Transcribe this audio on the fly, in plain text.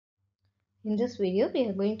In this video, we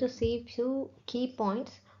are going to see few key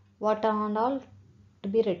points what are and all to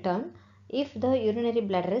be written if the urinary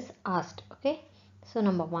bladder is asked. Okay. So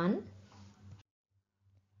number one,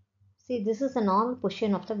 see this is a normal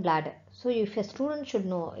position of the bladder. So if a student should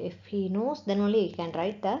know, if he knows, then only he can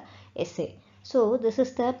write the essay. So this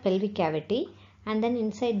is the pelvic cavity, and then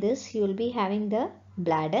inside this you will be having the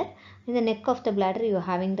bladder. In the neck of the bladder you are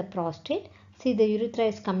having the prostate. See, the urethra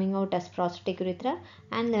is coming out as prostatic urethra,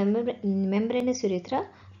 and the membranous urethra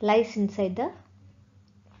lies inside the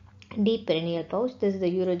deep perineal pouch. This is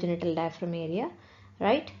the urogenital diaphragm area,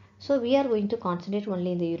 right? So we are going to concentrate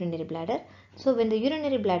only in the urinary bladder. So when the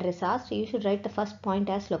urinary bladder is asked, you should write the first point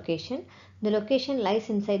as location. The location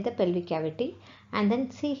lies inside the pelvic cavity, and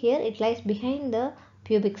then see here it lies behind the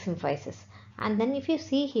pubic symphysis. And then if you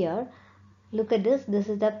see here, look at this. This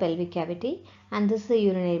is the pelvic cavity, and this is the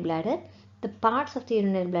urinary bladder. The parts of the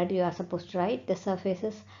urinary bladder you are supposed to write the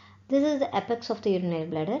surfaces. This is the apex of the urinary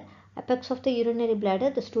bladder. Apex of the urinary bladder,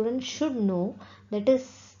 the student should know, that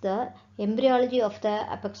is the embryology of the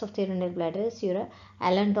apex of the urinary bladder is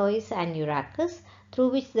allantois and urachus, through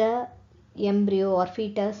which the embryo or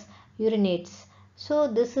fetus urinates.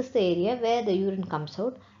 So this is the area where the urine comes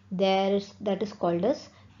out. That is called as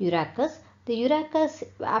urachus. The urachus,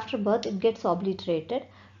 after birth, it gets obliterated.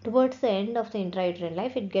 Towards the end of the intrauterine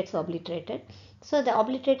life, it gets obliterated. So the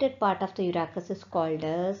obliterated part of the urachus is called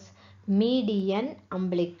as median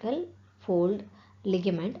umbilical fold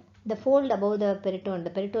ligament. The fold above the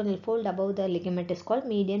peritoneal fold above the ligament is called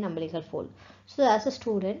median umbilical fold. So as a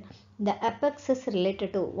student, the apex is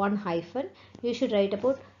related to one hyphen. You should write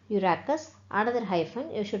about urachus. Another hyphen,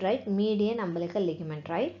 you should write median umbilical ligament,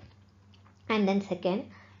 right? And then second,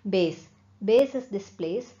 base. Base is this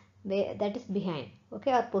place where that is behind,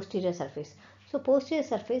 okay, or posterior surface. So posterior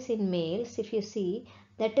surface in males, if you see,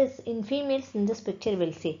 that is in females. In this picture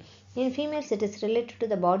we'll see, in females it is related to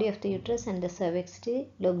the body of the uterus and the cervix.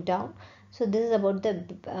 Look down. So this is about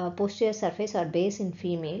the posterior surface or base in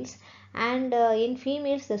females, and in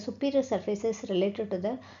females the superior surface is related to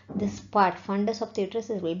the this part fundus of the uterus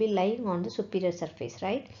will be lying on the superior surface,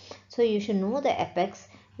 right? So you should know the apex,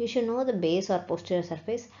 you should know the base or posterior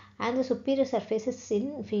surface, and the superior surface is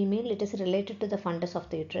in female, it is related to the fundus of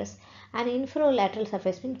the uterus, and inferolateral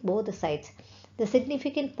surface means both the sides. The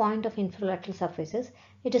significant point of inferolateral surface is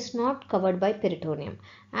it is not covered by peritoneum,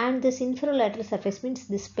 and this inferolateral surface means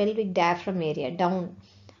this pelvic diaphragm area down.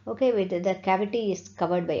 Okay, with the cavity is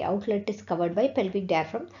covered by, outlet is covered by pelvic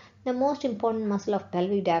diaphragm. The most important muscle of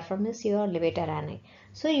pelvic diaphragm is your levator ani.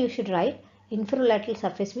 So you should write inferolateral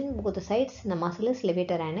surface means both the sides, the muscle is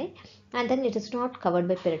levator ani, and then it is not covered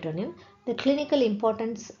by peritoneum. The clinical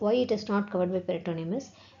importance why it is not covered by peritoneum is,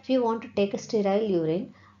 if you want to take a sterile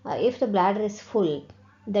urine, if the bladder is full,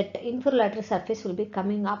 that inferolateral surface will be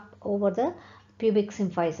coming up over the pubic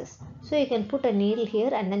symphysis. So you can put a needle here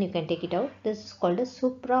and then you can take it out. This is called a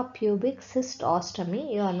suprapubic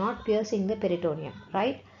cystostomy. You are not piercing the peritoneum,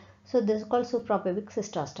 right? So this is called suprapubic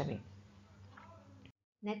cystostomy.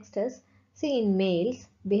 Next is, see in males,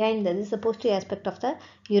 behind this is the posterior aspect of the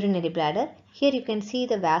urinary bladder. Here you can see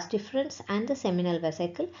the vas deferens and the seminal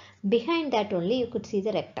vesicle. Behind that only you could see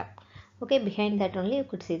the rectum. Okay, behind that only you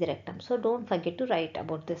could see the rectum. So don't forget to write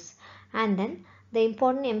about this. And then the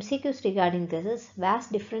important MCQs regarding this is vas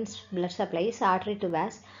deferens blood supply is artery to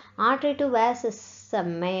vas. Artery to vas is a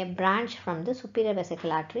branch from the superior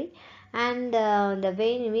vesical artery, and the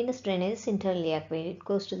venous drainage is interiliac vein. It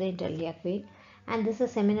goes to the interiliac vein. And this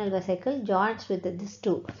is seminal vesicle joins with this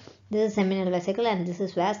two. This is seminal vesicle and this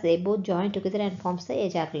is vas. They both join together and forms the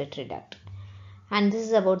ejaculatory duct. And this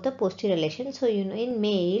is about the posterior relation. So you know, in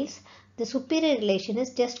males the superior relation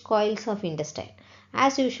is just coils of intestine.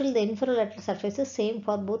 As usual, the inferolateral surface is same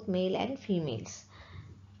for both male and females.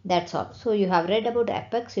 That's all. So you have read about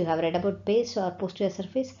apex, you have read about base or posterior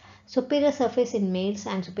surface, superior surface in males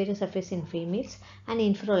and superior surface in females, and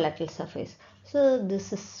inferolateral surface. So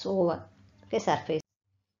this is over. Okay, surface.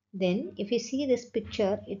 Then if you see this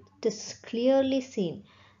picture, it is clearly seen.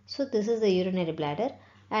 So this is the urinary bladder,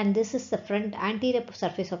 and this is the front anterior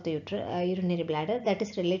surface of the urinary bladder, that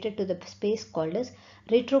is related to the space called as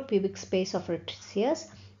retropubic space of Reticeus,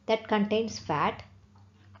 that contains fat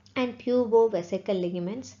and pubovesical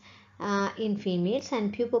ligaments in females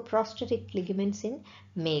and puboprostatic ligaments in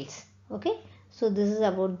males. Okay, so this is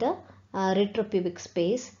about the retropubic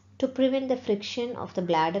space. To prevent the friction of the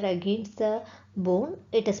bladder against the bone,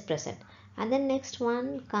 it is present. And then next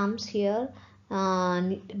one comes here,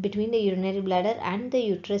 between the urinary bladder and the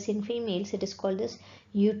uterus in females, it is called this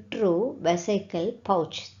utrovesical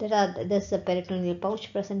pouch. There's a peritoneal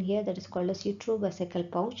pouch present here, that is called as utrovesical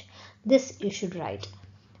pouch. This you should write.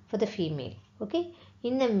 for the female. Okay,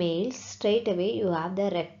 in the males straight away you have the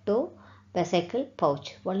rectovesical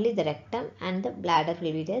pouch, only the rectum and the bladder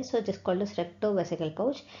will be there, so it is called as rectovesical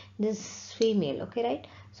pouch. This is female, okay, right?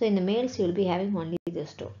 So in the males you will be having only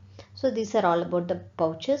these two. So these are all about the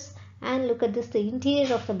pouches. And look at this, the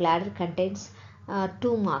interior of the bladder contains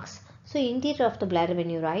 2 marks. So interior of the bladder, when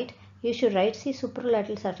you write, you should write, see,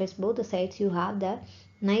 superolateral surface, both the sides you have the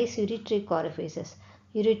nice ureteric orifices.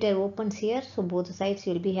 Ureter opens here, so both the sides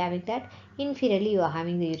you will be having that. Inferiorly you are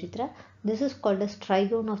having the urethra. This is called as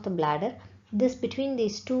trigone of the bladder. This between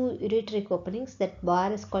these two ureteric openings, that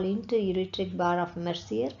bar is called interureteric bar of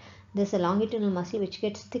Mercier. There is a longitudinal muscle which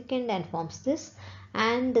gets thickened and forms this.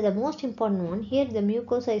 And the most important one here, the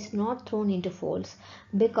mucosa is not thrown into folds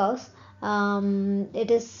because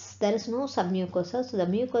there is no submucosa, so the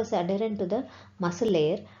mucosa is adherent to the muscle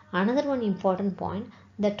layer. Another one important point,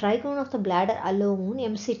 the trigone of the bladder alone,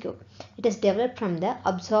 MCQ, it is developed from the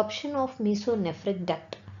absorption of mesonephric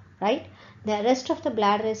duct, right? The rest of the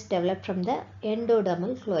bladder is developed from the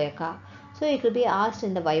endodermal cloaca. So it will be asked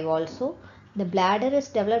in the viva also. The bladder is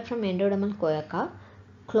developed from endodermal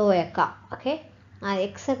cloaca, okay,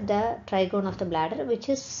 except the trigone of the bladder, which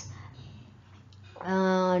is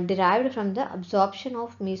derived from the absorption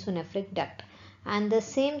of mesonephric duct. And the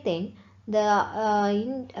same thing, the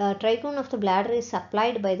trigone of the bladder is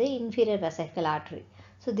supplied by the inferior vesical artery.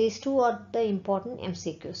 So these two are the important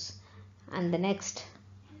MCQs. And the next,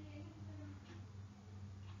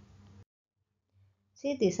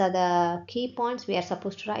 see, these are the key points we are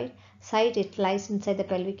supposed to write. Site, it lies inside the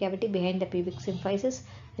pelvic cavity behind the pubic symphysis.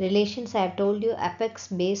 Relations, I have told you, apex,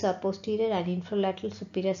 base or posterior and infralateral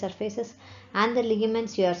superior surfaces. And the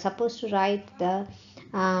ligaments, you are supposed to write the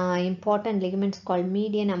important ligaments called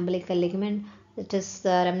median umbilical ligament, it is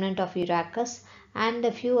the remnant of urachus, and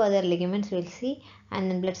a few other ligaments we'll see. And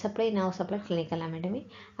then blood supply, now supply, clinical anatomy.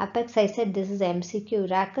 Apex, I said this is the MCQ.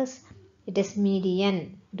 Urachus, it is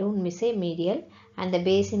median, don't miss a medial. And the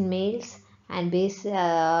base in males and base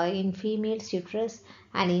in females, uterus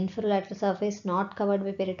and infralateral surface not covered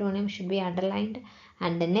by peritoneum should be underlined.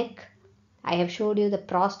 And the neck, I have showed you the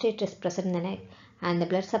prostate is present in the neck. And the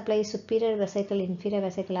blood supply is superior vesicle, inferior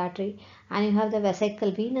vesical artery, and you have the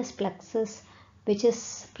vesicle venous plexus, which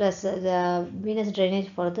is the venous drainage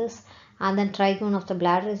for this. And then trigone of the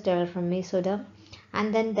bladder is developed from mesoderm.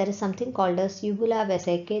 And then there is something called as uvula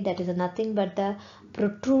vesicae, that is nothing but the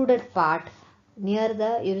protruded part near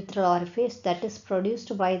the urethral orifice that is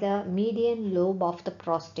produced by the median lobe of the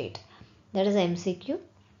prostate. That is MCQ.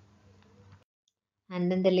 And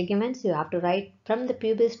then the ligaments, you have to write from the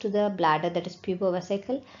pubis to the bladder, that is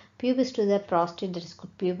pubovesical, pubis to the prostate, that is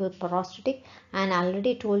puboprostatic. And I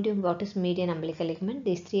already told you what is median umbilical ligament.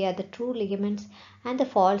 These three are the true ligaments, and the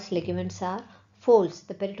false ligaments are folds.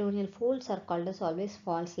 The peritoneal folds are called as always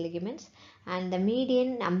false ligaments. And the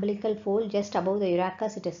median umbilical fold just above the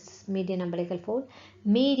urachus, it is median umbilical fold.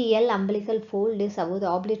 Medial umbilical fold is above the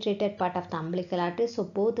obliterated part of the umbilical artery. So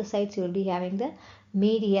both the sides you will be having the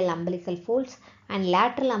medial umbilical folds. And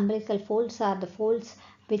lateral umbilical folds are the folds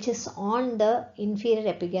which is on the inferior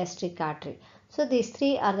epigastric artery. So these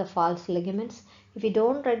three are the false ligaments. If you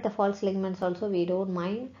don't write the false ligaments also, we don't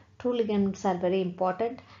mind. True ligaments are very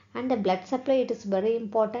important. And the blood supply, it is very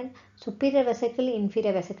important. Superior vesicle,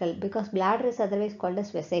 inferior vesicle, because bladder is otherwise called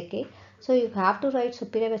as vesicae. So you have to write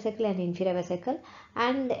superior vesicle and inferior vesicle.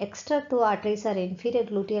 And the extra two arteries are inferior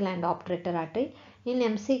gluteal and obturator artery. In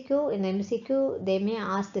MCQ, they may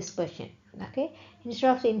ask this question. Okay,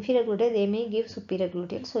 instead of the inferior gluteal, they may give superior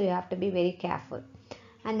gluteal. So you have to be very careful.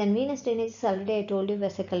 And then venous drainage is already I told you,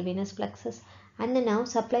 vesicle venous plexus. And the nerve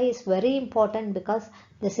supply is very important because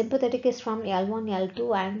the sympathetic is from L1,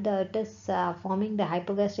 L2 and it is forming the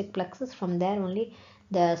hypogastric plexus. From there only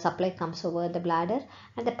the supply comes over the bladder.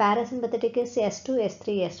 And the parasympathetic is S2,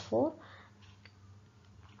 S3, S4.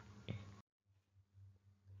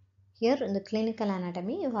 Here in the clinical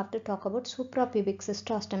anatomy, you have to talk about suprapubic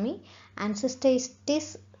cystostomy and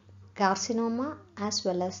cystitis carcinoma as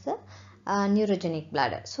well as the neurogenic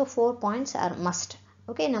bladder. So 4 points are must.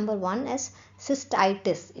 Okay, number 1 is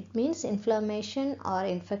cystitis. It means inflammation or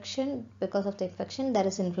infection. Because of the infection, there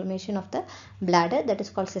is inflammation of the bladder, that is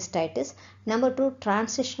called cystitis. Number 2,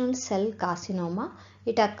 transitional cell carcinoma.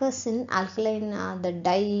 It occurs in alkaline, the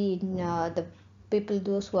dye, the people,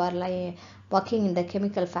 those who are working in the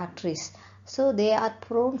chemical factories. So they are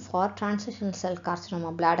prone for transitional cell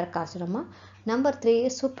carcinoma, bladder carcinoma. Number 3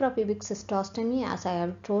 is suprapubic cystostomy. As I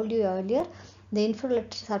have told you earlier, the inferior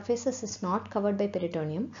surfaces is not covered by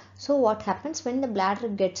peritoneum. So what happens when the bladder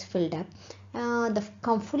gets filled up? The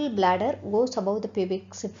full bladder goes above the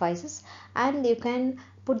pubic symphysis, and you can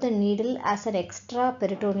put the needle as an extra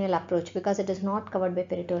peritoneal approach because it is not covered by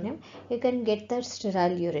peritoneum. You can get the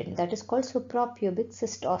sterile urine, that is called suprapubic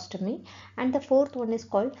cystostomy. And the fourth one is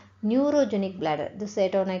called neurogenic bladder. This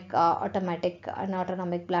atonic, automatic and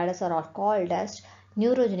autonomic bladders are all called as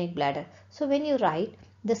neurogenic bladder. So when you write,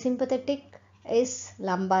 the sympathetic is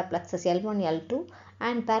lumbar plexus L1, L2,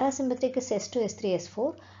 and parasympathetic is S2, S3,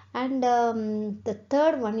 S4. And the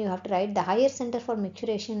third one you have to write, the higher center for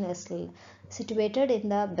micturition is situated in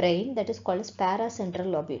the brain, that is called as paracentral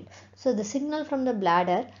lobule. So the signal from the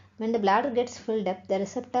bladder, when the bladder gets filled up, the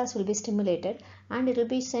receptors will be stimulated and it will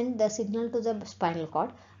be sent the signal to the spinal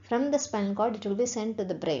cord. From the spinal cord it will be sent to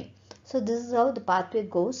the brain. So this is how the pathway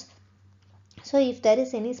goes. So if there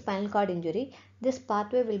is any spinal cord injury, this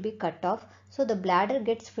pathway will be cut off. So the bladder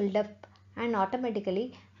gets filled up and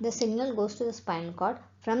automatically the signal goes to the spinal cord.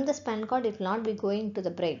 From the spinal cord it will not be going to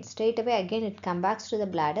the brain. Straight away again it comes back to the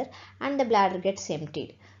bladder and the bladder gets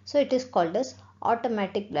emptied. So it is called as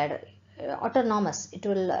automatic bladder, autonomous.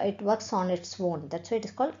 It works on its own. That's why it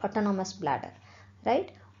is called autonomous bladder,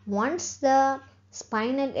 right? Once the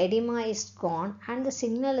spinal edema is gone and the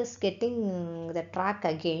signal is getting the track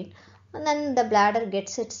again, and then the bladder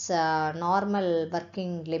gets its normal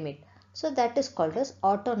working limit. So that is called as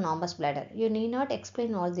autonomous bladder. You need not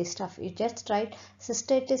explain all this stuff. You just write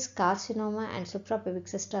cystitis, carcinoma and suprapubic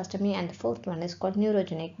cystostomy, and the fourth one is called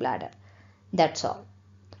neurogenic bladder. That's all.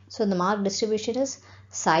 So the mark distribution is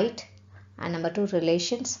site, and number 2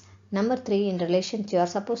 relations. Number 3 in relations you are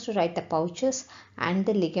supposed to write the pouches and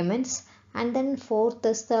the ligaments, and then fourth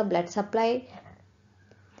is the blood supply,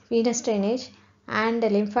 venous drainage, and the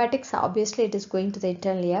lymphatics, obviously it is going to the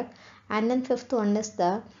internal ear, and then fifth one is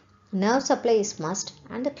the nerve supply is must,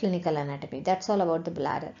 and the clinical anatomy. That's all about the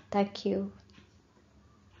bladder. Thank you.